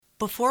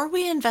Before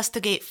we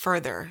investigate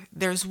further,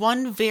 there's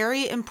one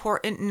very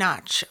important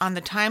notch on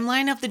the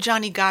timeline of the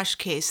Johnny Gosch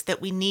case that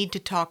we need to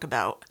talk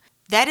about.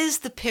 That is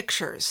the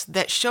pictures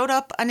that showed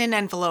up on an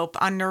envelope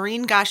on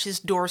Noreen Gosch's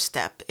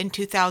doorstep in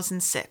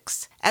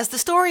 2006. As the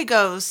story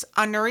goes,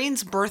 on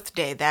Noreen's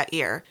birthday that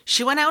year,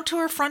 she went out to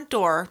her front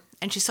door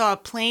and she saw a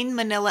plain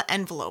manila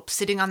envelope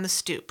sitting on the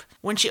stoop.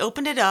 When she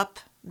opened it up,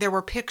 there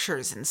were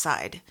pictures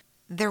inside.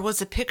 There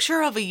was a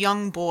picture of a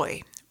young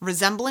boy,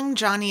 resembling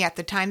Johnny at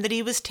the time that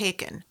he was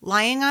taken,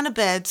 lying on a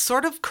bed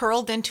sort of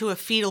curled into a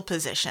fetal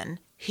position.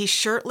 He's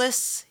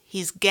shirtless,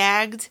 he's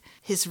gagged,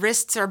 his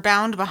wrists are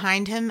bound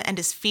behind him, and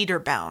his feet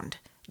are bound.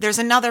 There's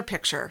another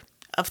picture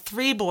of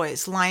 3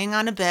 boys lying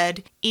on a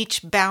bed,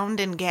 each bound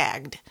and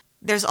gagged.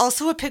 There's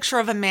also a picture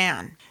of a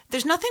man.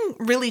 There's nothing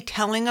really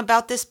telling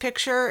about this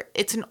picture.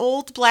 It's an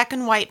old black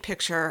and white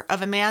picture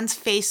of a man's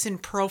face in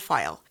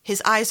profile.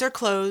 His eyes are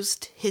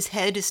closed, his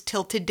head is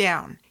tilted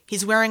down.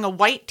 He's wearing a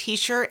white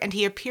t-shirt and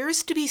he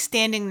appears to be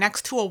standing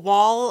next to a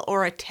wall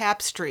or a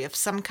tapestry of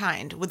some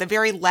kind with a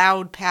very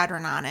loud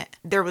pattern on it.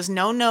 There was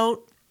no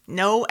note,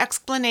 no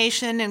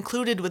explanation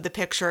included with the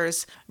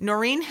pictures.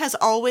 Noreen has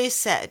always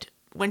said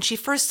when she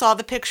first saw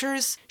the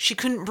pictures, she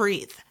couldn't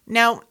breathe.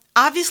 Now,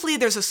 obviously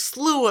there's a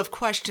slew of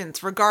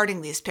questions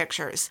regarding these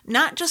pictures.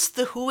 Not just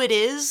the who it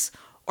is,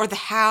 or the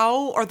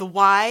how, or the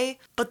why,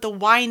 but the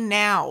why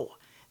now.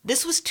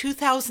 This was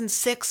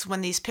 2006 when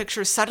these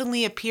pictures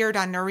suddenly appeared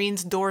on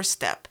Noreen's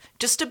doorstep,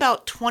 just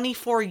about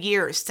 24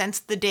 years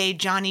since the day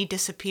Johnny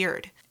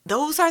disappeared.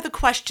 Those are the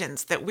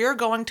questions that we're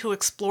going to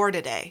explore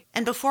today.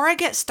 And before I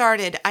get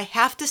started, I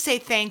have to say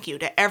thank you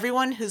to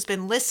everyone who's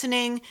been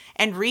listening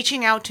and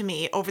reaching out to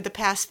me over the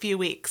past few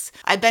weeks.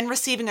 I've been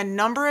receiving a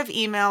number of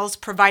emails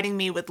providing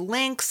me with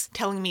links,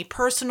 telling me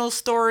personal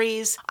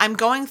stories. I'm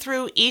going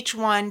through each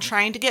one,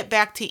 trying to get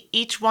back to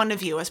each one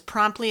of you as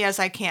promptly as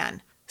I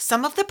can.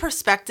 Some of the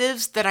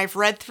perspectives that I've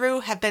read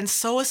through have been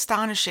so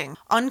astonishing,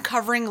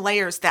 uncovering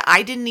layers that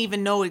I didn't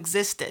even know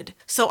existed.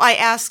 So I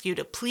ask you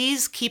to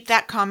please keep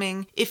that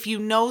coming. If you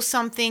know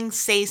something,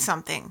 say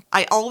something.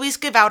 I always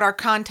give out our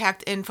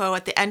contact info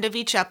at the end of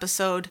each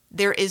episode.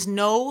 There is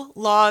no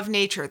law of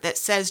nature that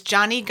says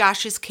Johnny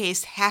Gosch's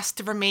case has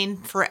to remain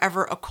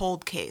forever a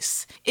cold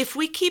case. If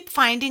we keep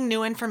finding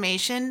new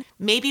information,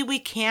 maybe we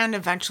can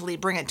eventually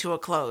bring it to a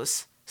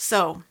close.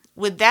 So,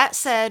 with that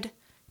said,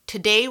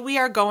 today we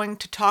are going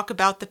to talk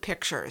about the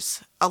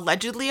pictures,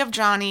 allegedly of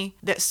Johnny,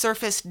 that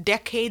surfaced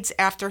decades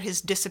after his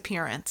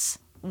disappearance.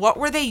 What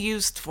were they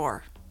used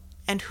for?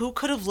 And who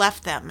could have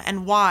left them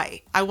and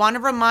why? I want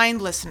to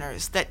remind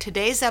listeners that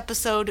today's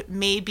episode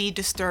may be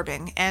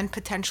disturbing and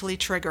potentially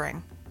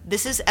triggering.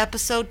 This is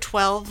episode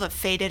 12 of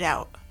Faded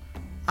Out.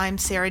 I'm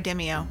Sarah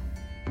Dimio.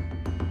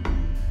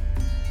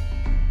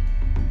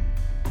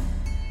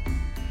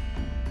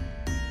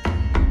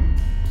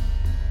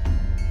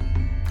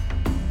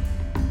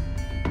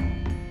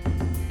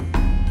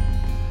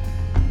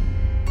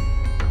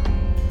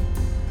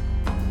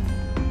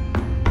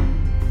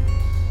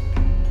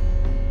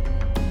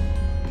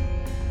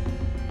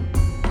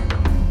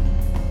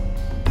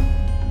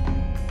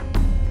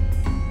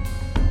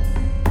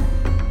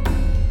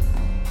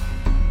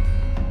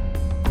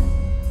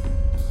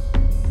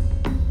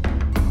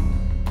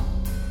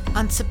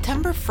 On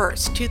September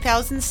 1st,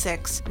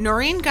 2006,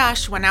 Noreen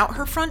Gosch went out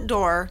her front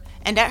door,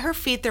 and at her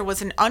feet there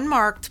was an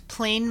unmarked,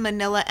 plain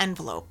manila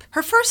envelope.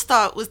 Her first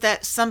thought was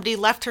that somebody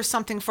left her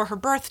something for her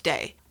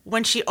birthday.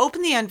 When she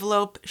opened the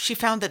envelope, she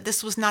found that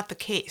this was not the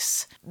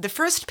case. The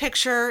first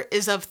picture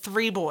is of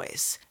 3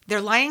 boys.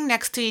 They're lying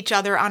next to each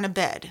other on a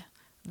bed.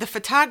 The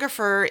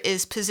photographer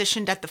is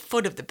positioned at the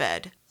foot of the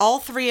bed. All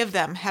 3 of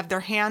them have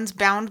their hands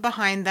bound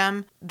behind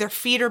them, their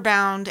feet are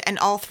bound, and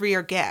all 3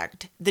 are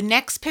gagged. The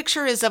next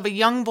picture is of a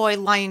young boy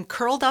lying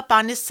curled up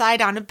on his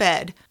side on a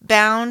bed,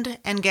 bound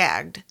and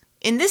gagged.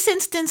 In this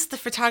instance, the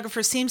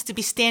photographer seems to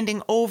be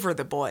standing over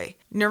the boy.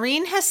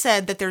 Noreen has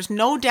said that there's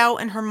no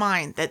doubt in her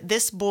mind that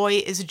this boy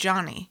is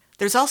Johnny.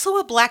 There's also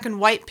a black and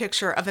white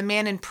picture of a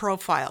man in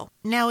profile.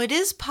 Now, it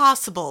is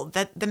possible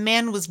that the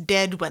man was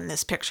dead when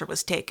this picture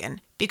was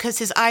taken, because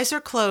his eyes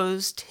are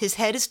closed, his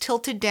head is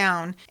tilted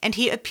down, and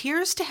he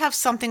appears to have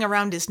something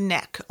around his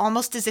neck,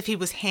 almost as if he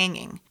was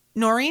hanging.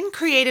 Noreen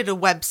created a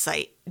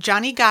website,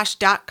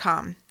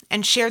 johnnygosch.com,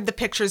 and shared the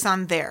pictures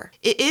on there.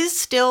 It is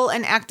still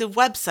an active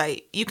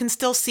website. You can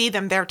still see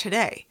them there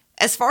today.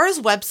 As far as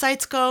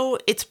websites go,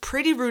 it's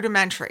pretty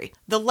rudimentary.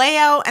 The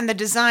layout and the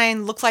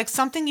design look like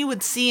something you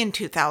would see in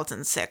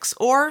 2006,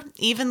 or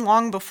even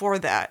long before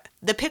that.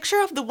 The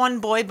picture of the one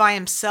boy by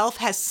himself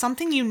has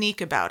something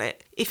unique about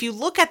it. If you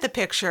look at the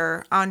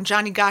picture on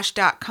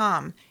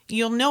johnnygosch.com,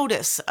 you'll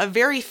notice a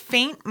very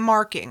faint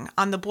marking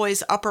on the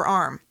boy's upper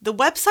arm. The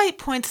website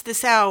points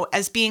this out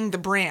as being the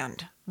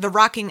brand, the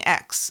Rocking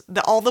X,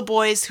 that all the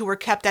boys who were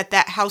kept at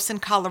that house in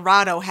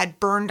Colorado had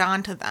burned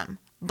onto them.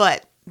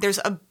 But there's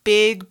a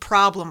big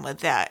problem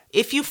with that.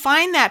 If you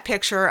find that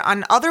picture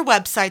on other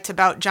websites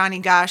about Johnny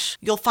Gosch,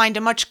 you'll find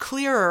a much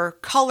clearer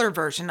color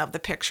version of the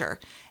picture.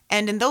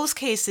 And in those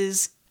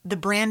cases, the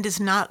brand is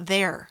not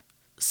there.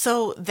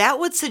 So that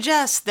would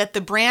suggest that the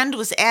brand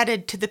was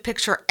added to the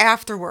picture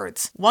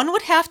afterwards. One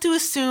would have to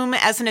assume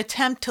as an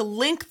attempt to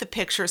link the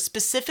picture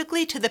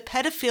specifically to the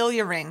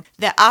pedophilia ring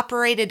that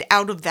operated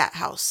out of that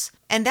house.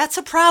 And that's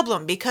a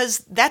problem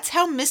because that's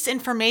how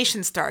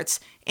misinformation starts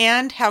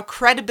and how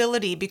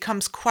credibility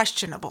becomes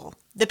questionable.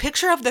 The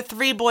picture of the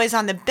 3 boys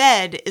on the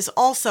bed is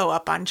also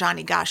up on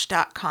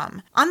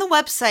JohnnyGosh.com. On the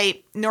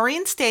website,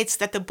 Noreen states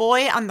that the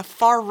boy on the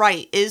far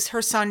right is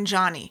her son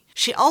Johnny.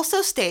 She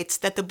also states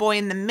that the boy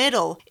in the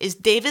middle is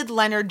David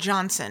Leonard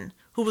Johnson,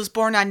 who was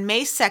born on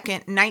May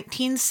 2nd,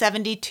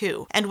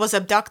 1972, and was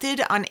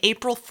abducted on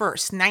April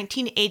 1st,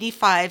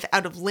 1985,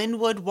 out of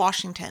Linwood,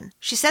 Washington.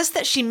 She says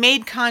that she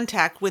made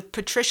contact with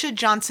Patricia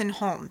Johnson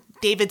Home,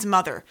 David's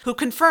mother, who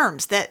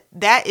confirms that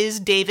that is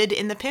David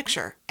in the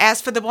picture.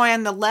 As for the boy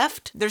on the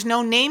left, there's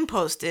no name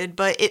posted,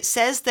 but it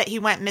says that he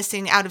went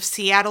missing out of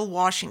Seattle,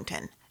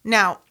 Washington.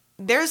 Now,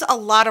 there's a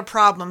lot of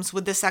problems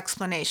with this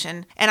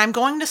explanation, and I'm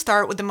going to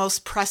start with the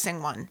most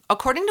pressing one.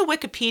 According to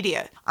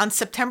Wikipedia, on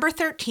September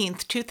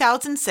 13th,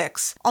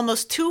 2006,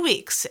 almost 2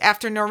 weeks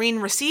after Noreen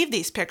received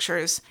these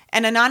pictures,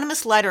 an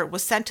anonymous letter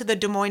was sent to the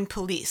Des Moines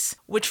police,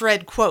 which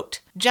read,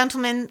 quote,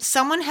 "Gentlemen,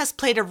 someone has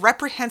played a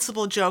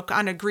reprehensible joke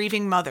on a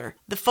grieving mother.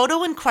 The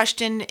photo in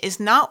question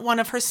is not one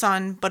of her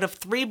son, but of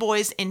 3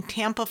 boys in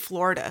Tampa,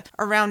 Florida,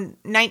 around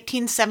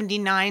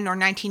 1979 or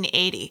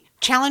 1980.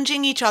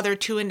 Challenging each other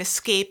to an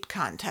escape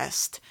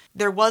contest.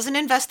 There was an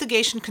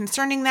investigation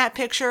concerning that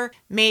picture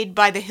made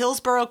by the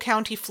Hillsborough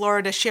County,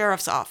 Florida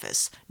Sheriff's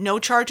Office. No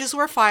charges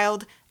were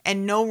filed,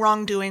 and no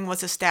wrongdoing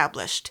was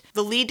established.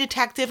 The lead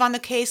detective on the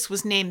case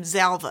was named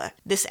Zalva.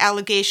 This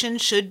allegation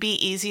should be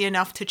easy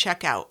enough to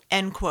check out."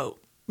 End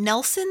quote.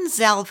 Nelson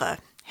Zalva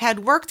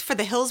had worked for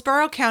the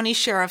Hillsborough County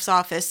Sheriff's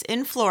Office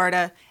in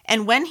Florida,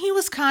 and when he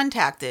was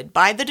contacted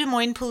by the Des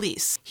Moines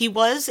police, he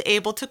was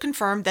able to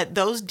confirm that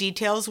those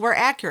details were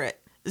accurate.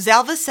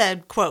 Zalva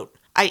said, quote,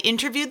 "I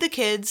interviewed the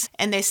kids,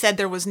 and they said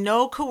there was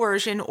no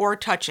coercion or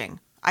touching.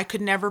 I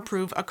could never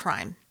prove a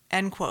crime."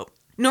 End quote.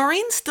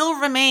 Noreen still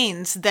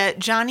remains that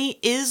Johnny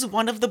is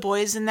one of the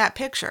boys in that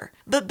picture.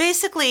 But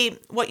basically,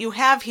 what you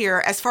have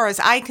here, as far as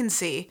I can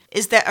see,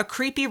 is that a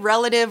creepy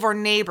relative or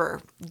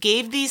neighbor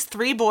gave these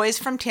 3 boys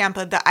from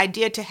Tampa the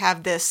idea to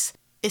have this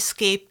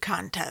escape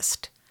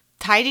contest.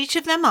 Tied each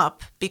of them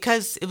up,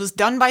 because it was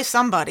done by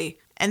somebody,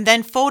 and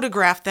then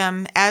photographed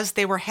them as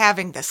they were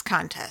having this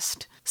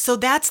contest. So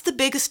that's the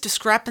biggest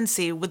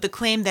discrepancy with the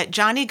claim that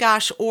Johnny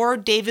Gosh or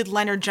David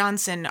Leonard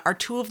Johnson are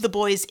 2 of the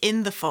boys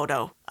in the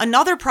photo.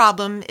 Another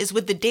problem is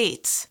with the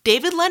dates.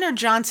 David Leonard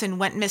Johnson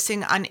went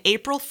missing on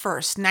April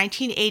 1st,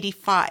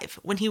 1985,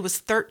 when he was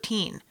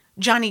 13.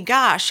 Johnny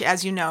Gosh,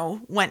 as you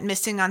know, went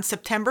missing on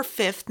September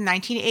 5th,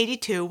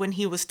 1982, when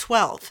he was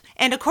 12.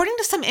 And according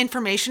to some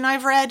information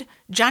I've read,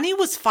 Johnny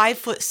was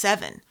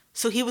 5'7",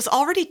 so he was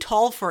already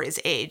tall for his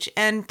age,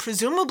 and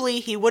presumably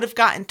he would have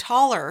gotten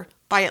taller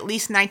by at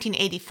least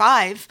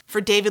 1985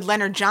 for David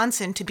Leonard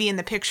Johnson to be in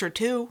the picture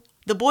too.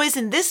 The boys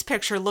in this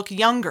picture look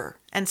younger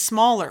and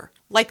smaller,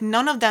 like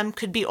none of them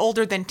could be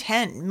older than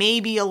 10,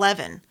 maybe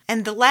 11.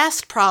 And the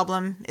last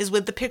problem is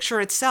with the picture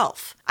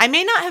itself. I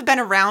may not have been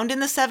around in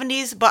the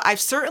 70s, but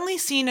I've certainly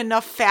seen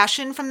enough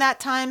fashion from that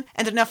time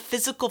and enough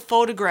physical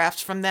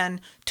photographs from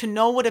then to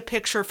know what a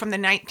picture from the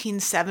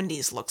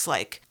 1970s looks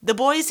like. The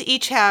boys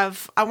each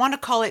have, I want to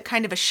call it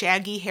kind of a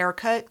shaggy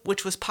haircut,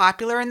 which was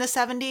popular in the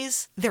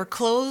 70s. Their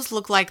clothes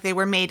look like they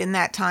were made in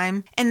that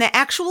time, and the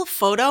actual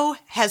photo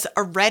has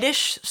a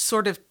reddish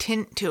sort of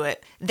tint to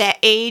it, that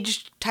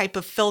aged type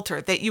of filter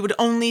that you would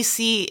only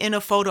see in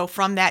a photo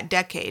from that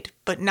decade,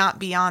 but not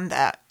beyond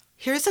that.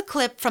 Here's a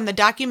clip from the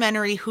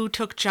documentary Who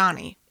Took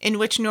Johnny, in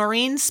which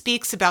Noreen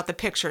speaks about the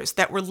pictures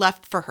that were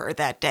left for her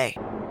that day.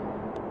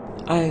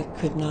 I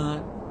could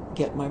not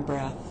get my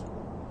breath,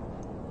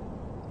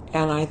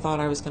 and I thought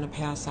I was going to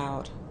pass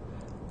out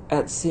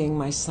at seeing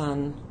my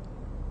son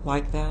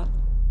like that.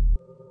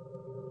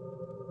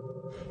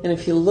 And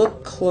if you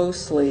look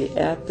closely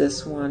at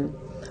this one,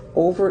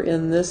 over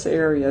in this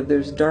area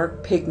there's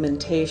dark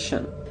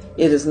pigmentation.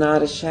 It is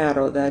not a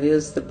shadow. That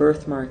is the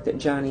birthmark that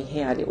Johnny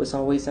had. It was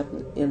always up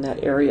in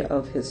that area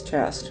of his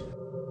chest.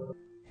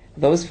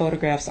 Those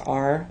photographs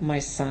are my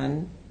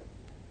son,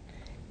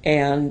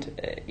 and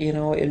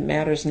it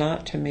matters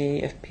not to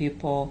me if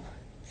people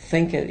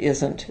think it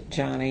isn't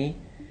Johnny.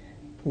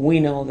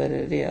 We know that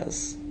it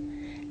is,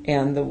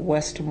 and the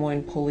West Des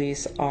Moines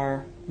police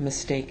are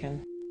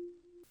mistaken.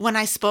 When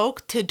I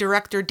spoke to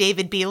director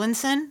David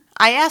Bielenson,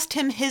 I asked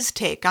him his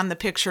take on the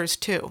pictures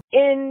too.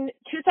 In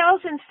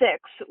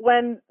 2006,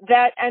 when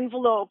that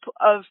envelope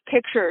of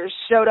pictures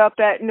showed up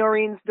at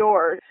Noreen's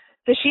door,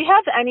 does she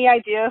have any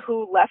idea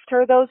who left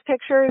her those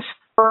pictures?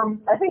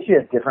 I think she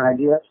has different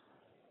ideas.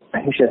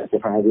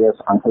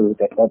 On who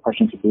that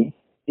person could be.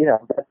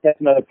 That's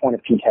another point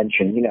of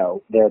contention.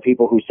 There are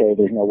people who say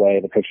there's no way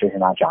the pictures are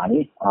not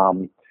Johnny.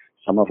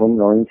 Some of them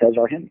Noreen says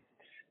are him.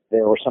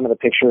 There were some of the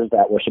pictures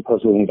that were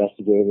supposedly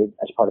investigated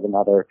as part of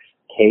another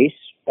case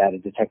that a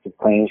detective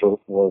claims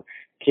were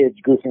kids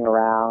goofing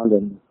around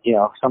and,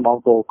 some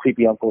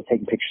creepy uncle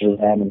taking pictures of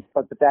them.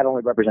 But that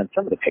only represents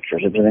some of the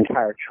pictures. It's an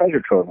entire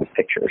treasure trove of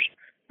pictures.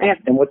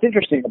 And what's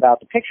interesting about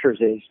the pictures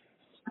is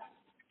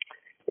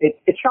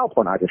it's child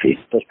pornography,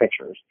 those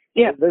pictures.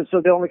 Yeah.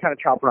 So the only kind of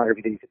child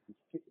pornography that you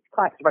could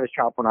classify as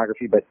child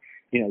pornography, but,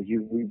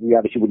 we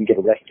obviously wouldn't get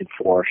arrested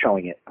for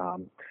showing it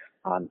on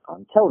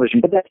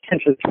television, but that's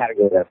essentially the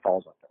category that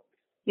falls under.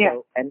 Yeah.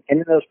 So, and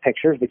in those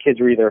pictures, the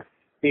kids are either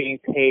being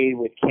paid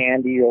with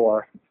candy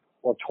or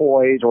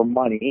toys or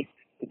money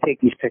to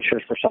take these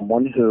pictures for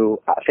someone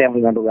who, a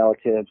family member,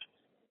 relatives,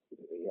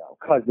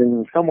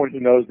 cousin, someone who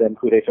knows them,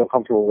 who they feel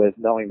comfortable with,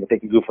 knowing that they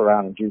can goof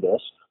around and do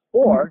this.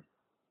 Or,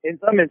 in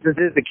some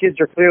instances, the kids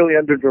are clearly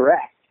under duress.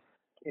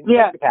 In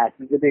some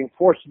capacities, they're being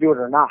forced to do it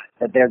or not,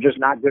 that they're just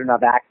not good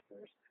enough actors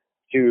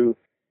to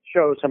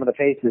show some of the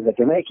faces that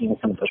they're making in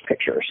some of those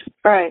pictures.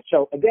 Right.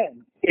 So,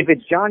 again, if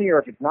it's Johnny or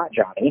if it's not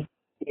Johnny,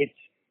 it's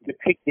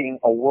depicting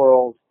a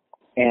world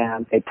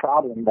and a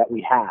problem that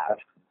we have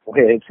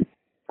with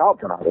child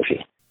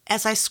pornography.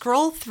 As I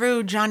scroll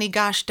through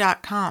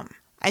JohnnyGosh.com,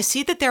 I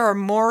see that there are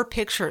more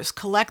pictures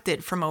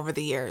collected from over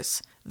the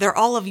years. They're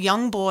all of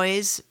young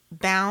boys,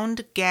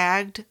 bound,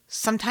 gagged,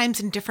 sometimes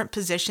in different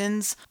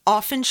positions,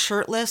 often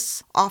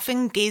shirtless,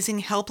 often gazing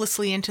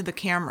helplessly into the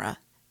camera.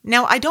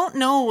 Now, I don't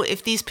know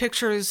if these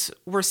pictures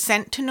were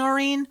sent to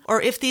Noreen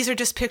or if these are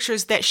just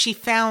pictures that she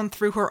found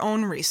through her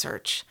own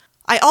research.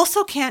 I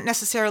also can't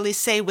necessarily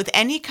say with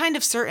any kind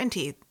of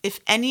certainty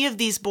if any of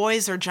these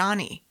boys are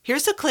Johnny.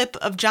 Here's a clip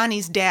of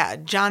Johnny's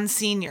dad, John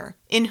Sr.,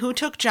 in Who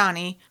Took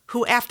Johnny,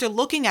 who, after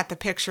looking at the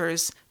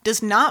pictures,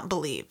 does not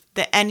believe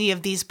that any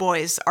of these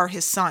boys are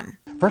his son.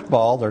 First of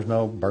all, there's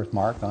no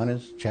birthmark on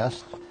his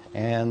chest,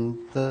 and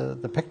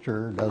the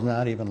picture does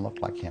not even look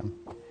like him.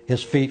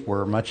 His feet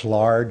were much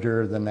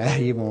larger than that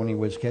even when he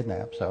was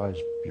kidnapped, so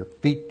your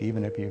feet,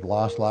 even if you've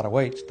lost a lot of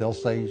weight, still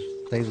stays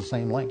the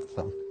same length.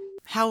 So.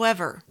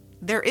 However,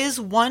 there is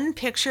one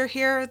picture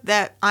here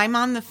that I'm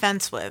on the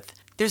fence with.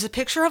 There's a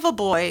picture of a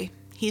boy.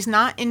 He's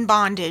not in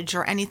bondage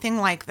or anything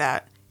like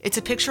that. It's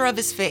a picture of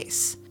his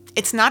face.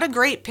 It's not a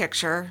great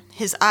picture.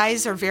 His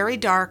eyes are very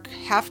dark,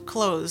 half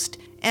closed,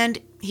 and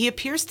he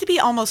appears to be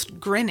almost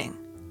grinning.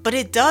 But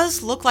it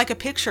does look like a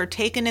picture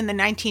taken in the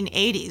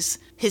 1980s.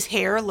 His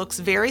hair looks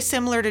very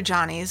similar to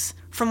Johnny's.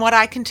 From what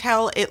I can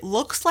tell, it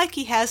looks like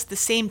he has the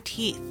same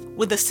teeth,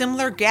 with a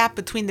similar gap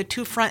between the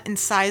two front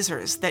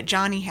incisors that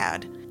Johnny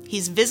had.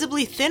 He's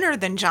visibly thinner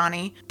than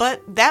Johnny,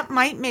 but that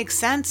might make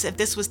sense if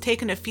this was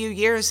taken a few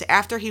years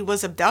after he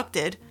was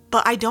abducted.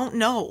 But I don't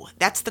know.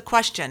 That's the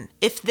question.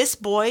 If this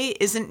boy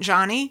isn't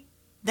Johnny,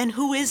 then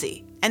who is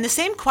he? And the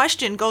same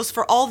question goes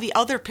for all the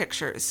other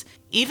pictures.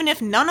 Even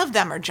if none of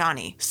them are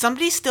Johnny,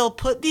 somebody still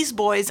put these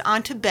boys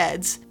onto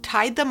beds,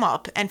 tied them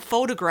up, and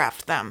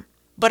photographed them.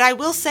 But I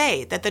will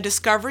say that the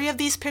discovery of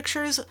these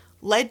pictures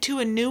led to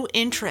a new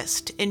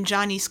interest in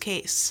Johnny's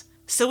case.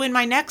 So in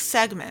my next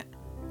segment,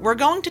 we're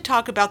going to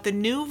talk about the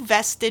new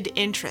vested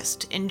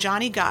interest in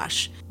Johnny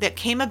Gosch that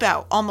came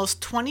about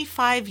almost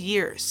 25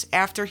 years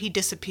after he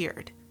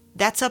disappeared.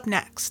 That's up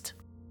next.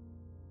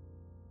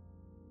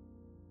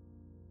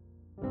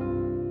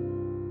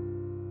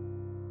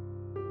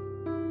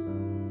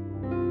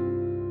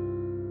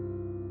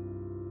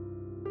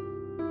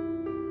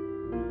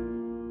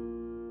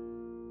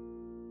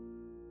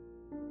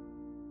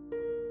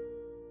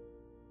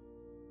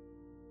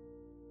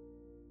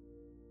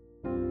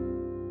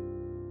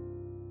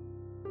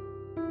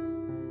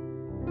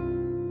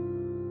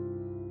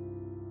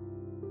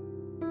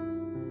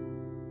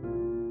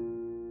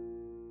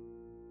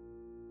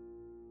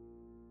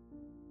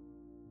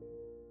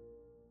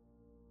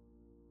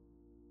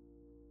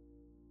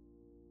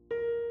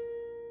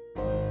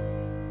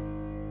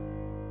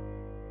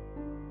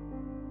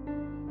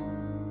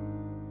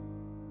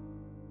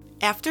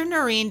 After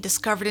Noreen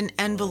discovered an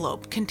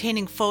envelope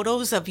containing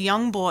photos of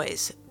young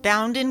boys,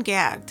 bound and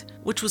gagged,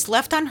 which was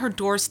left on her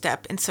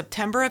doorstep in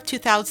September of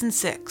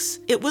 2006,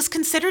 it was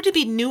considered to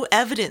be new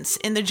evidence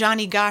in the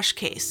Johnny Gosch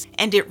case,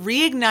 and it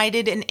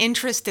reignited an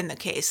interest in the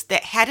case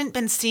that hadn't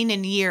been seen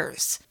in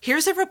years.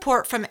 Here's a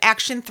report from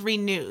Action 3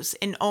 News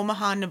in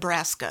Omaha,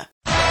 Nebraska.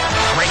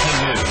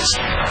 Breaking news.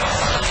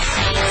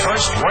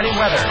 First warning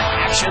weather.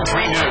 Action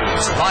 3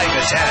 News, live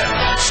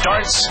at 10,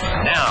 starts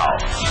now.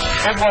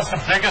 It was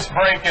the biggest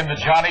break in the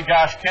Johnny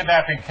Gosch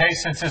kidnapping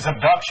case since his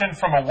abduction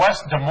from a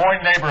West Des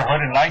Moines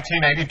neighborhood in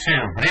 1982.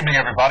 Good evening,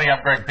 everybody.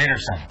 I'm Greg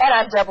Peterson. And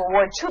I'm Deborah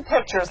Ward. Two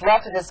pictures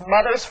left at his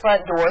mother's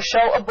front door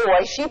show a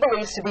boy she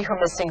believes to be her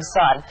missing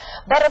son.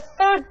 But a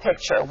third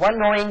picture, one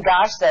Noreen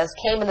Gosch says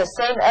came in the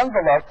same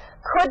envelope,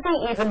 could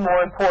be even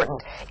more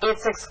important.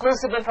 It's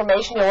exclusive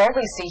information you'll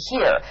only see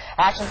here.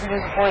 Action 3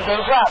 News reporter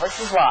Dave Roberts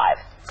is live.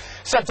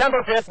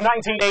 September 5th,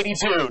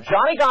 1982.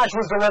 Johnny Gosch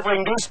was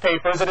delivering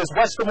newspapers in his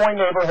West Des Moines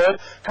neighborhood,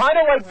 kind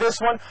of like this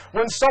one,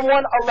 when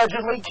someone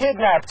allegedly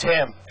kidnapped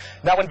him.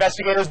 Now,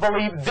 investigators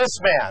believe this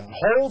man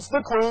holds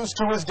the clues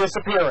to his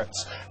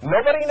disappearance.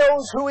 Nobody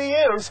knows who he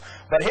is,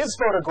 but his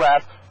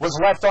photograph was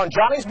left on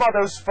Johnny's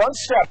mother's front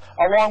step,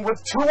 along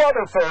with 2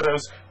 other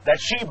photos that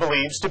she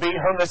believes to be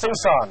her missing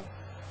son.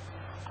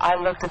 I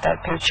looked at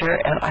that picture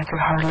and I could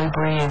hardly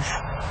breathe.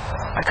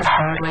 I could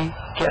hardly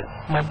get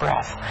my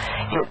breath.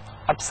 It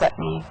upset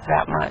me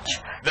that much.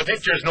 The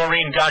pictures,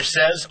 Noreen Gosch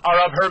says, are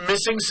of her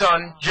missing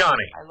son,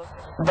 Johnny.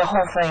 The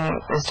whole thing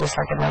is just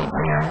like a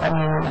nightmare. I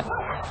mean,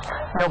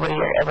 nobody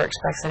ever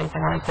expects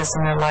anything like this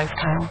in their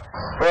lifetime.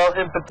 Well,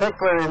 in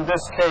particular in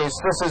this case,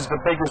 this is the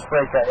biggest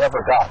break I ever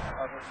got.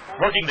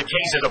 Working the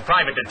case as a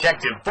private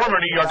detective, former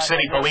New York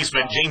City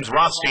policeman James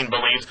Rothstein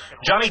believes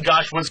Johnny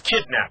Gosch was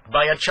kidnapped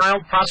by a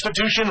child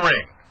prostitution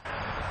ring.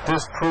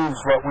 This proves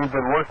what we've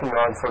been working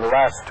on for the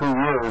last 2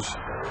 years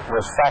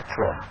was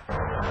factual.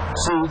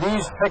 See,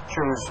 these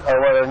pictures are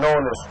what are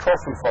known as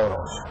trophy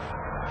photos.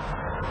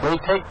 They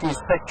take these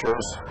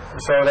pictures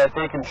so that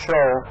they can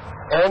show,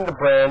 and the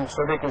brand, so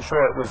they can show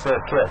it was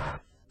their kid.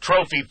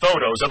 Trophy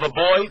photos of a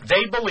boy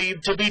they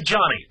believe to be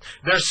Johnny.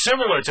 They're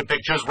similar to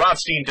pictures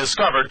Rothstein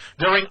discovered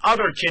during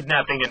other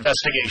kidnapping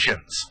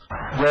investigations.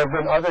 There have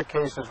been other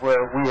cases where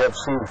we have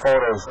seen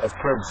photos of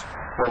kids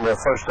when they're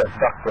first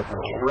abducted.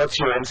 What's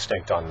your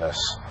instinct on this?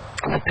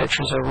 The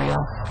pictures are real.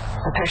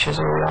 The pictures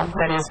are real.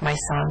 That is my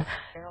son.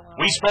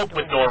 We spoke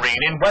with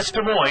Noreen in West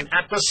Des Moines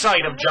at the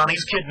site of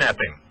Johnny's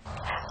kidnapping.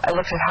 I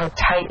looked at how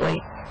tight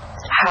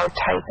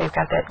they've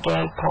got that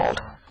gag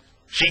pulled.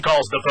 She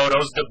calls the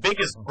photos the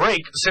biggest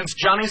break since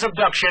Johnny's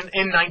abduction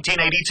in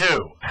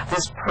 1982.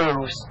 This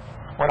proves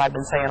what I've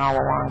been saying all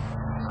along,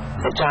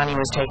 that Johnny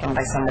was taken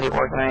by somebody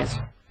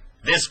organized.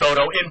 This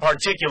photo in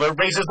particular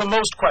raises the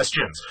most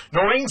questions.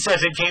 Noreen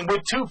says it came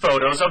with 2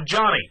 photos of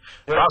Johnny.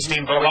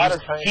 Rothstein believes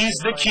he's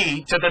the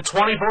key to the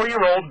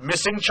 24-year-old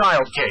missing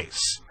child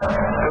case.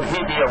 Could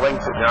he be a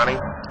link to Johnny?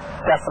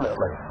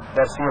 Definitely.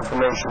 That's the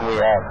information we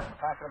have.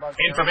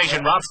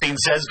 Information Rothstein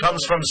says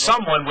comes from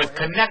someone with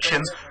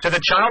connections to the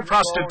child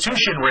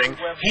prostitution ring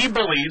he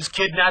believes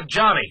kidnapped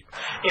Johnny.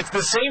 It's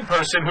the same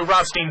person who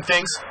Rothstein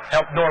thinks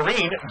helped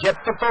Noreen get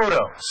the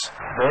photos.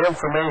 The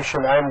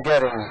information I'm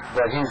getting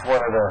that he's one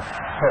of the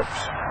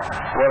hips,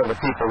 one of the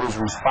people who's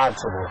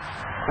responsible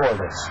for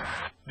this.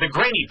 The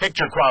grainy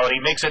picture quality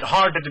makes it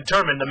hard to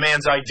determine the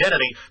man's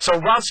identity, so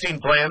Rothstein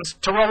plans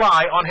to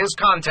rely on his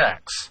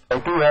contacts. I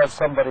do have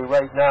somebody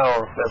right now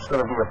that's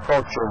going to be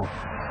approaching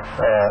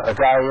a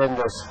guy in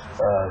this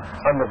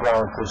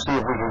underground to see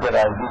if we can get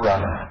ID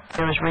on him.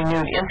 There is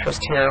renewed interest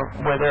here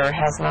where there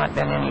has not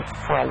been any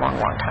for a long,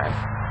 long time.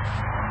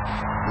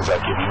 Does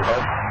that give you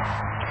hope?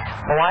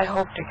 Well, I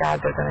hope to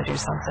God they're going to do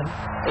something.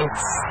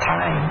 It's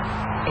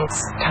time.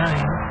 It's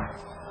time.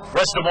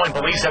 West Des Moines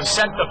police have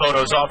sent the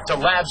photos off to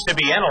labs to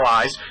be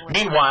analyzed.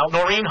 Meanwhile,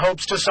 Noreen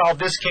hopes to solve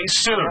this case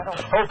soon,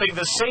 hoping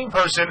the same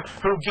person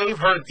who gave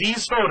her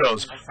these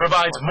photos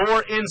provides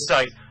more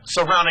insight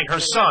surrounding her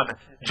son,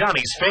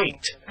 Johnny's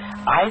fate.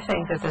 I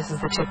think that this is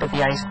the tip of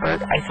the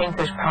iceberg. I think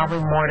there's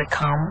probably more to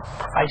come.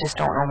 I just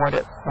don't know what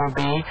it will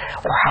be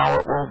or how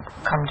it will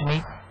come to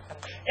me.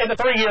 In the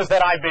 3 years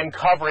that I've been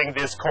covering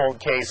this cold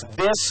case,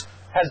 this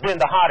has been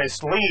the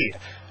hottest lead.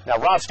 Now,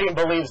 Rothstein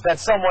believes that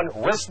someone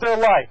risked their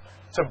life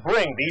to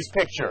bring these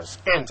pictures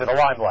into the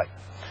limelight.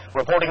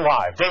 Reporting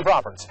live, Dave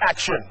Roberts,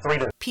 Action 3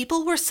 News.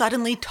 People were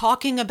suddenly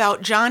talking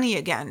about Johnny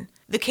again.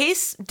 The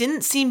case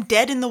didn't seem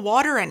dead in the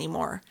water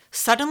anymore.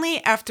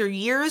 Suddenly, after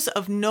years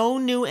of no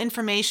new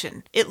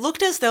information, it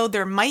looked as though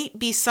there might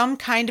be some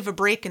kind of a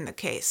break in the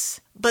case.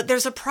 But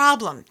there's a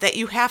problem that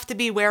you have to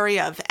be wary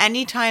of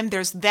anytime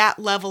there's that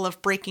level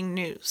of breaking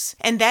news.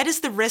 And that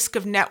is the risk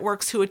of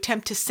networks who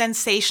attempt to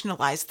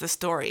sensationalize the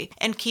story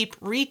and keep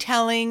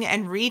retelling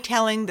and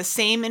retelling the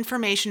same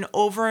information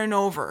over and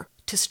over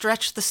to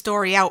stretch the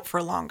story out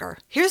for longer.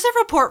 Here's a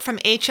report from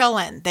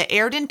HLN that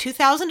aired in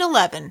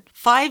 2011,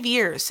 5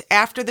 years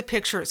after the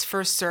pictures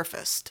first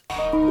surfaced.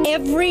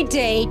 Every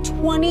day,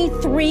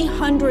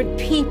 2,300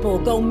 people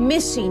go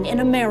missing in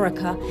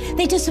America.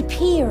 They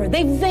disappear,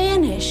 they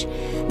vanish.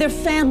 Their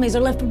families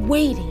are left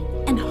waiting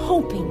and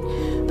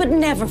hoping, but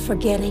never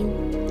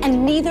forgetting.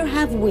 And neither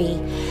have we.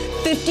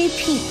 50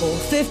 people,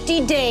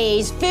 50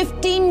 days,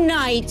 50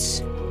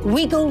 nights.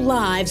 We go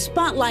live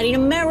spotlighting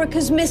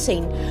America's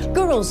missing.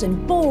 Girls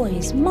and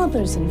boys,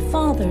 mothers and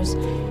fathers,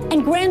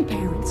 and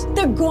grandparents.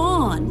 They're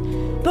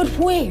gone. But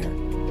where?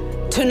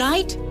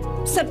 Tonight,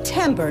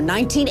 September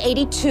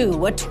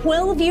 1982, a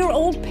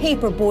 12-year-old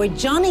paperboy,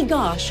 Johnny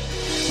Gosch,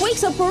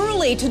 wakes up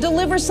early to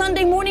deliver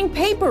Sunday morning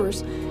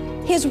papers.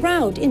 His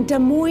route in Des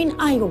Moines,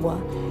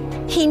 Iowa.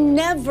 He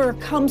never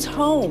comes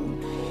home.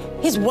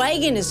 His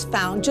wagon is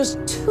found just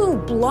 2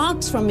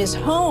 blocks from his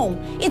home.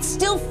 It's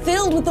still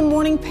filled with the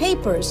morning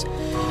papers.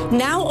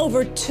 Now,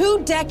 over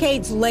 2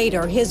 decades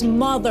later, his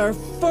mother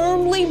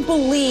firmly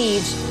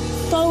believes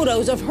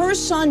photos of her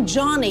son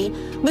Johnny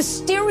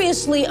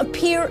mysteriously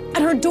appear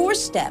at her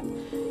doorstep.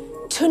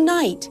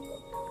 Tonight,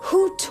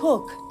 Who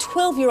took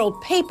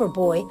 12-year-old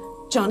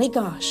paperboy Johnny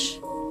Gosch?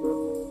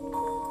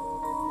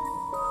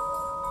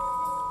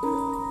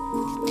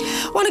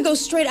 I want to go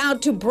straight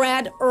out to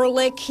Brad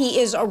Ehrlich. He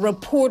is a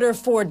reporter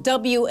for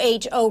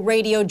WHO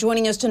Radio,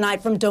 joining us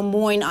tonight from Des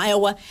Moines,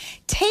 Iowa.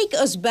 Take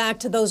us back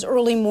to those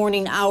early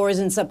morning hours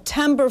in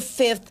September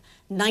 5th,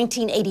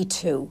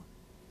 1982.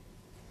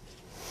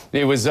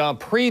 It was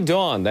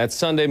pre-dawn that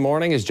Sunday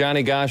morning as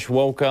Johnny Gosch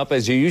woke up,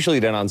 as you usually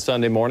did on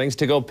Sunday mornings,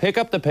 to go pick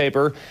up the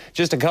paper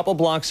just a couple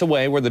blocks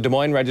away where the Des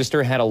Moines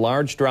Register had a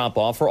large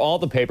drop-off for all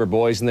the paper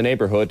boys in the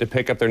neighborhood to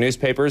pick up their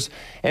newspapers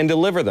and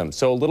deliver them.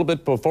 So a little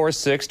bit before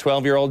 6,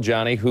 12-year-old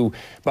Johnny, who,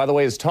 by the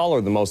way, is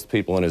taller than most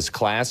people in his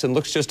class and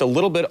looks just a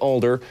little bit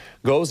older,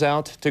 goes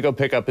out to go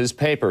pick up his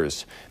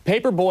papers.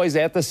 Paper boys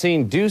at the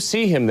scene do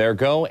see him there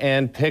go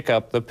and pick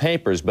up the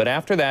papers. But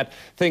after that,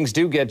 things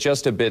do get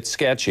just a bit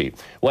sketchy.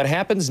 What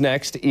happens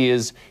next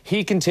is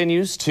he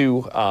continues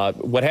to,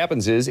 what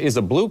happens is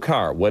a blue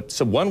car, what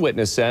one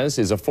witness says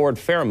is a Ford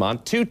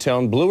Fairmont,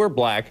 two-tone, blue or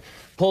black,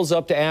 pulls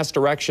up to ask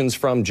directions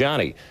from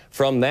Johnny.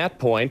 From that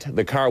point,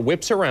 the car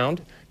whips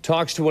around,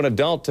 talks to an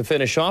adult to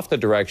finish off the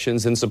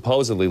directions, and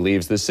supposedly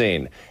leaves the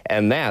scene.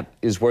 And that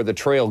is where the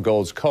trail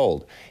goes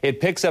cold.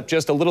 It picks up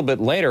just a little bit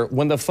later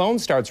when the phone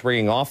starts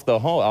ringing off the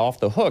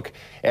hook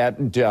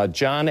at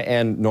John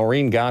and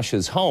Noreen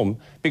Gosch's home,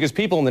 because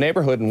people in the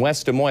neighborhood in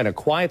West Des Moines, a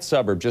quiet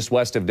suburb just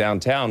west of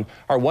downtown,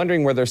 are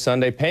wondering where their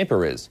Sunday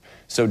paper is.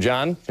 So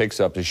John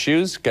picks up his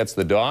shoes, gets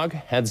the dog,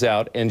 heads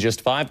out, and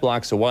just 5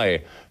 blocks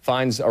away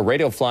finds a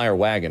radio flyer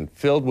wagon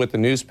filled with the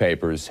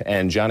newspapers,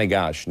 and Johnny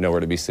Gosch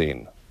nowhere to be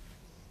seen.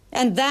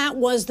 And that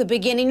was the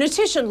beginning.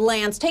 Natisha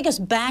Lance, take us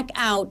back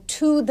out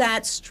to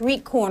that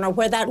street corner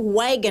where that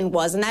wagon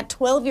was and that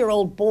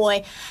 12-year-old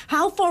boy.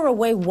 How far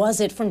away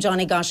was it from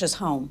Johnny Gosch's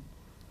home?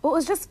 Well, it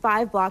was just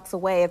 5 blocks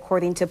away,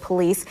 according to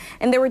police.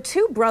 And there were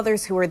 2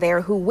 brothers who were there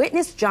who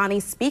witnessed Johnny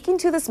speaking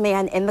to this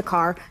man in the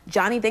car.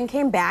 Johnny then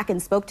came back and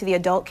spoke to the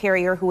adult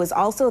carrier who was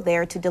also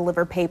there to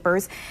deliver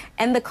papers.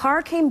 And the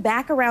car came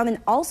back around and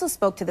also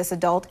spoke to this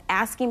adult,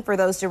 asking for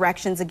those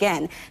directions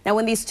again. Now,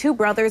 when these 2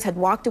 brothers had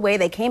walked away,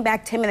 they came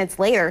back 10 minutes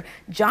later.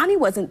 Johnny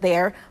wasn't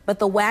there, but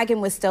the wagon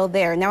was still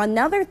there. Now,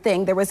 another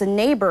thing, there was a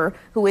neighbor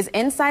who was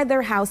inside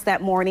their house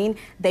that morning.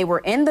 They were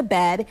in the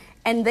bed.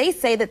 And they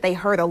say that they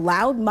heard a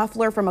loud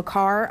muffler from a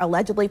car,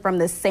 allegedly from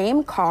the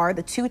same car,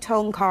 the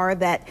two-tone car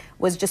that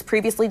was just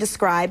previously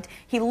described.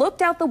 He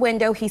looked out the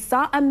window. He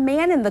saw a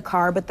man in the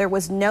car, but there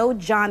was no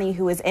Johnny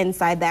who was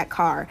inside that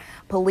car.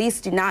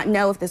 Police do not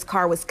know if this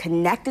car was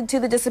connected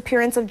to the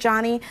disappearance of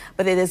Johnny,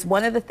 but it is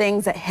one of the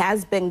things that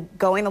has been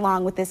going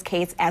along with this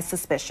case as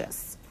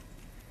suspicious.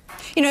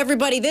 You know,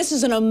 everybody, this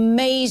is an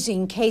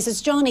amazing case.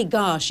 It's Johnny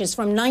Gosch. It's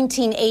from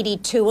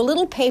 1982. A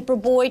little paper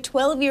boy,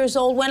 12 years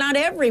old, went out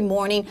every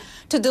morning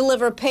to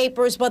deliver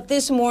papers, but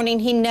this morning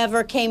he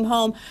never came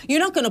home. You're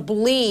not going to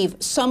believe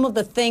some of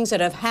the things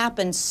that have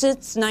happened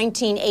since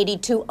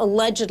 1982,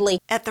 allegedly.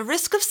 At the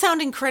risk of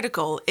sounding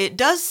critical, it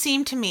does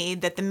seem to me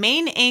that the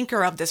main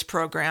anchor of this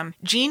program,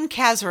 Jean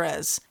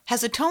Cazares,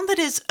 has a tone that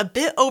is a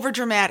bit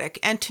overdramatic,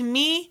 and to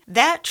me,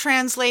 that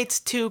translates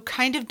to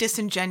kind of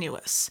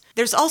disingenuous.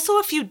 There's also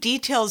a few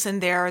details in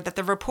there that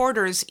the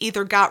reporters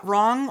either got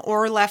wrong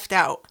or left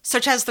out,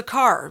 such as the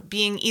car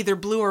being either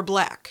blue or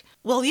black.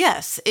 Well,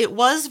 yes, it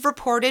was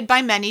reported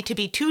by many to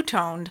be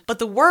two-toned, but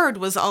the word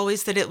was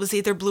always that it was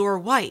either blue or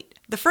white.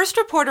 The first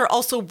reporter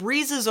also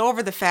breezes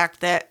over the fact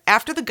that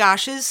after the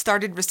Gosches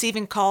started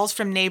receiving calls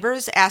from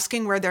neighbors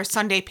asking where their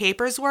Sunday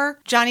papers were,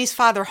 Johnny's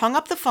father hung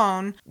up the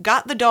phone,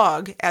 got the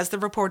dog, as the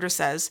reporter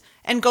says,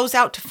 and goes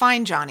out to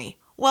find Johnny.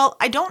 Well,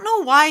 I don't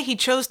know why he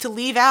chose to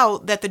leave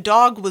out that the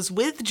dog was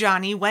with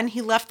Johnny when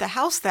he left the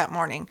house that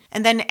morning,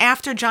 and then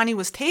after Johnny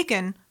was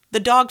taken, the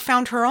dog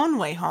found her own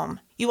way home.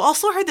 You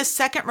also heard the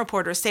second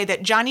reporter say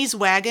that Johnny's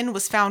wagon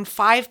was found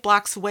 5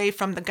 blocks away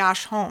from the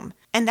Gosch home,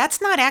 and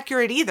that's not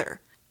accurate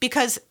either.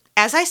 Because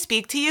as I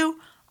speak to you,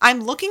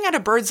 I'm looking at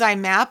a bird's eye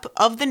map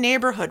of the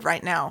neighborhood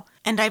right now.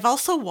 And I've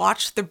also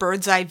watched the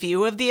bird's eye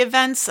view of the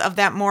events of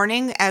that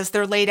morning as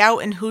they're laid out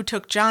in Who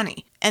Took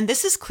Johnny. And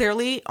this is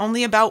clearly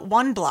only about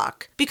 1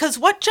 block. Because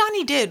what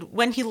Johnny did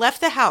when he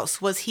left the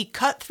house was he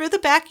cut through the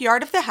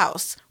backyard of the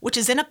house, which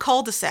is in a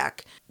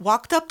cul-de-sac,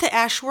 walked up to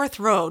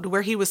Ashworth Road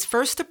where he was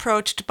first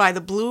approached by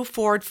the blue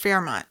Ford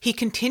Fairmont. He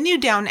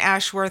continued down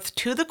Ashworth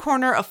to the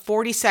corner of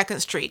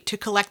 42nd Street to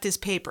collect his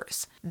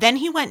papers. Then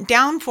he went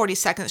down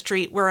 42nd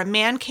Street where a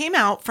man came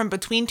out from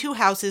between 2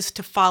 houses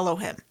to follow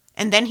him.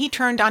 And then he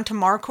turned onto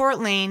Marcourt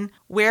Lane,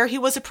 where he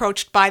was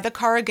approached by the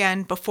car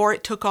again before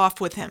it took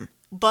off with him.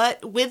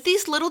 But with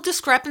these little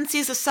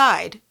discrepancies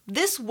aside,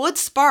 this would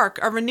spark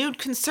a renewed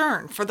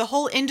concern for the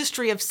whole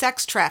industry of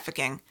sex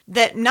trafficking,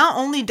 that not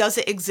only does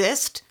it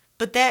exist,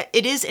 but that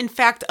it is in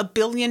fact a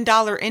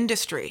billion-dollar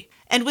industry.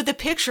 And with the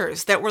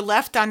pictures that were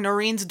left on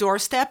Noreen's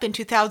doorstep in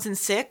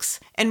 2006,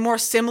 and more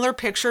similar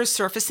pictures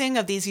surfacing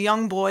of these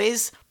young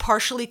boys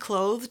partially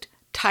clothed,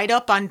 tied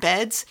up on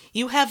beds,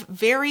 you have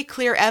very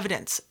clear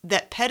evidence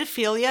that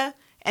pedophilia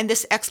and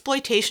this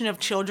exploitation of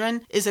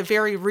children is a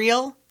very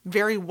real,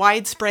 very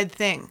widespread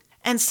thing.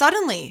 And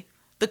suddenly,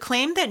 The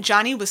claim that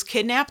Johnny was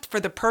kidnapped for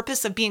the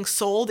purpose of being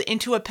sold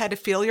into a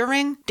pedophilia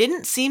ring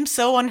didn't seem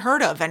so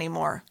unheard of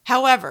anymore.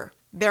 However,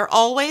 there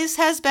always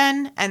has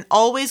been and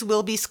always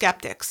will be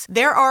skeptics.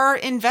 There are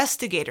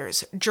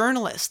investigators,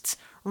 journalists,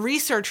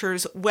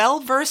 researchers well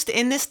versed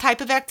in this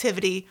type of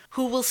activity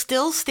who will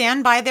still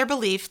stand by their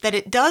belief that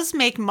it does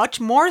make much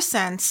more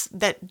sense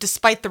that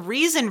despite the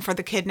reason for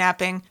the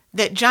kidnapping,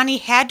 that Johnny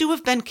had to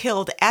have been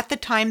killed at the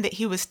time that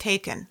he was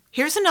taken.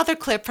 Here's another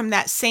clip from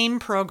that same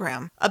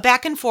program, a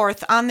back and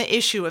forth on the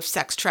issue of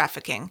sex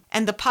trafficking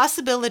and the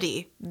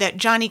possibility that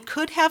Johnny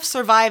could have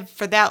survived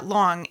for that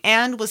long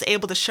and was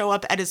able to show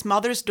up at his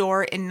mother's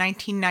door in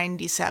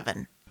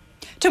 1997.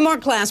 To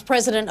Mark Klass,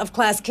 president of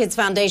Klass Kids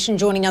Foundation,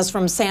 joining us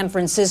from San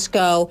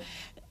Francisco.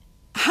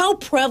 How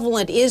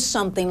prevalent is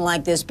something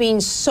like this, being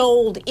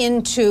sold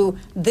into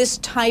this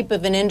type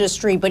of an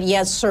industry, but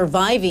yet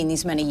surviving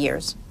these many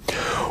years?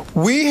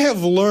 We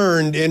have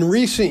learned in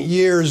recent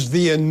years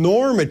the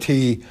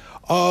enormity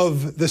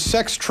of the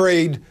sex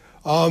trade,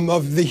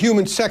 of the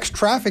human sex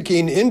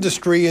trafficking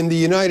industry in the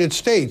United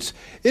States.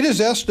 It is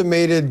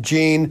estimated,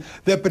 Gene,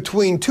 that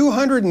between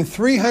 200 and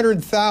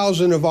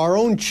 300,000 of our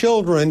own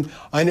children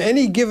on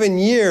any given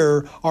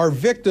year are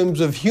victims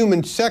of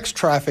human sex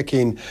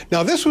trafficking.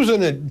 Now, this was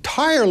an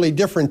entirely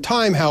different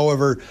time,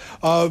 however.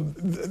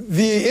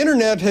 The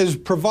internet has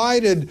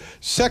provided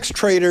sex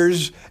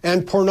traders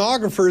and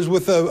pornographers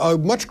with a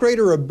much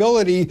greater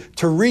ability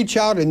to reach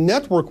out and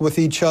network with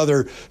each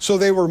other. So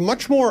they were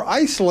much more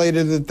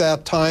isolated at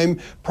that time,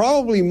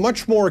 probably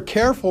much more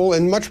careful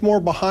and much more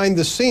behind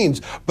the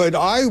scenes. But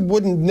I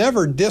wouldn't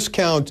never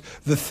discount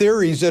the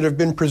theories that have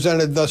been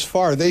presented thus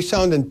far. They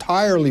sound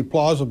entirely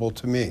plausible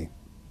to me.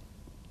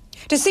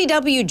 To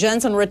C.W.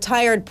 Jensen,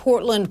 retired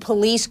Portland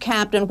police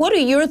captain, what are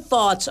your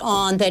thoughts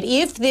on that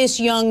if this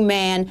young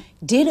man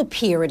did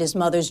appear at his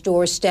mother's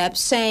doorstep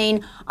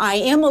saying, I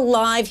am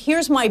alive,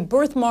 here's my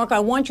birthmark,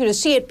 I want you to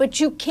see it, but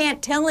you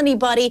can't tell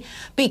anybody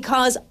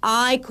because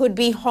I could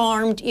be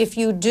harmed if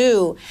you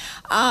do.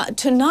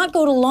 To not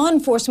go to law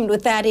enforcement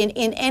with that in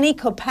any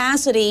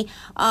capacity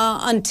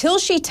until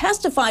she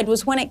testified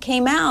was when it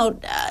came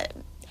out.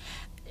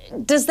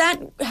 Does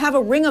that have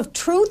a ring of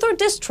truth or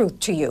distruth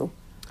to you?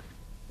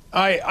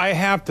 I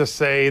have to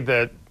say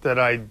that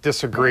I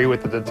disagree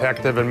with the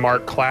detective and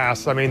Mark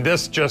Klass. I mean,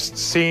 this just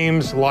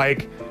seems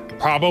like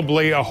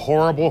probably a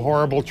horrible,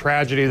 horrible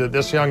tragedy that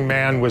this young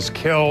man was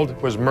killed,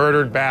 was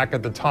murdered back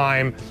at the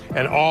time,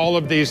 and all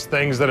of these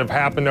things that have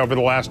happened over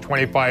the last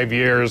 25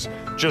 years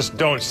just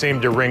don't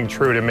seem to ring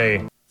true to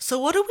me. So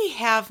what do we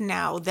have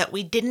now that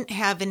we didn't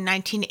have in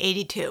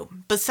 1982,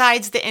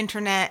 besides the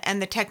internet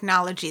and the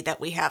technology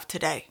that we have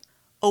today?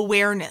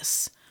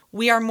 Awareness.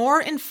 We are more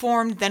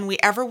informed than we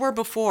ever were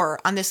before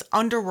on this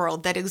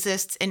underworld that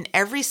exists in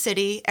every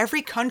city,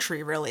 every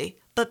country, really.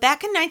 But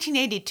back in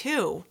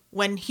 1982,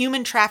 when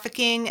human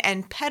trafficking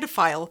and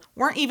pedophile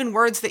weren't even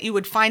words that you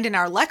would find in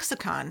our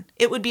lexicon,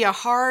 it would be a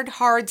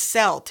hard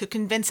sell to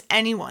convince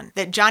anyone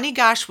that Johnny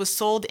Gosch was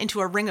sold into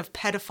a ring of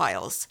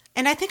pedophiles.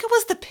 And I think it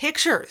was the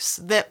pictures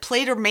that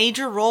played a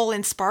major role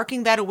in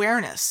sparking that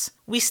awareness.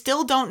 We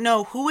still don't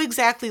know who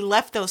exactly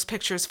left those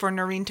pictures for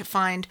Noreen to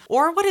find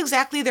or what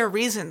exactly their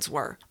reasons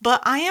were. But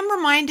I am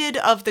reminded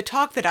of the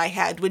talk that I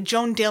had with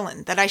Joan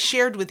Dillon that I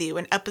shared with you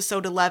in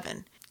episode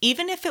 11.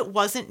 Even if it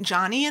wasn't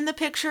Johnny in the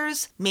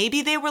pictures,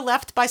 maybe they were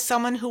left by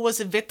someone who was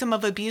a victim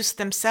of abuse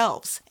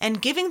themselves.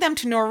 And giving them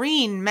to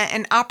Noreen meant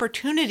an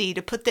opportunity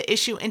to put the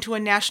issue into a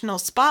national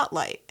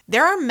spotlight.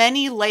 There are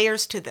many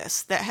layers to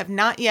this that have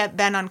not yet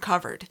been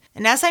uncovered.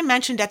 And as I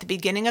mentioned at the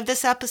beginning of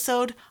this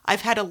episode,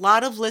 I've had a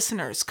lot of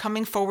listeners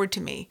coming forward to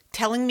me,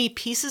 telling me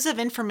pieces of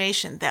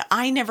information that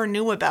I never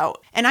knew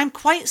about, and I'm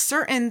quite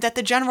certain that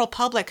the general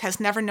public has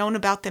never known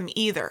about them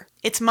either.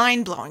 It's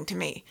mind-blowing to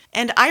me.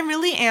 And I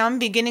really am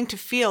beginning to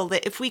feel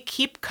that if we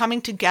keep coming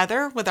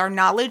together with our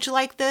knowledge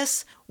like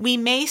this, we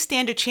may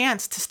stand a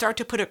chance to start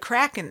to put a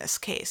crack in this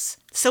case.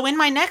 So in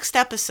my next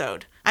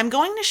episode, I'm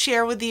going to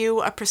share with you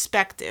a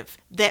perspective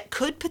that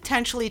could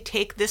potentially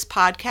take this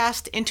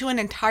podcast into an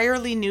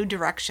entirely new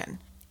direction.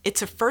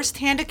 It's a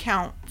first-hand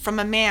account from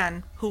a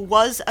man who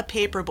was a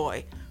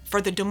paperboy for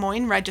the Des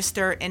Moines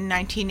Register in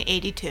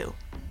 1982.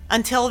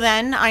 Until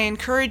then, I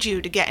encourage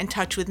you to get in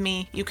touch with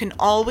me. You can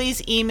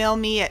always email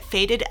me at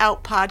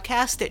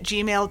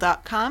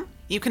fadedoutpodcast@gmail.com.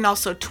 You can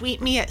also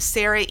tweet me at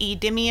Sarah E.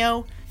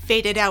 Dimeo.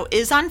 Faded Out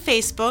is on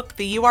Facebook.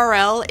 The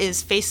URL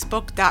is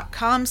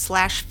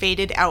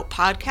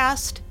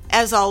facebook.com/fadedoutpodcast.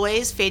 As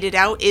always, Faded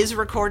Out is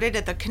recorded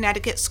at the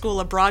Connecticut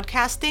School of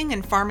Broadcasting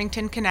in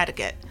Farmington,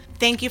 Connecticut.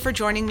 Thank you for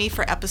joining me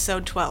for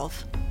episode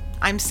 12.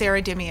 I'm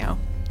Sarah Dimeo.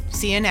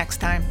 See you next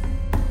time.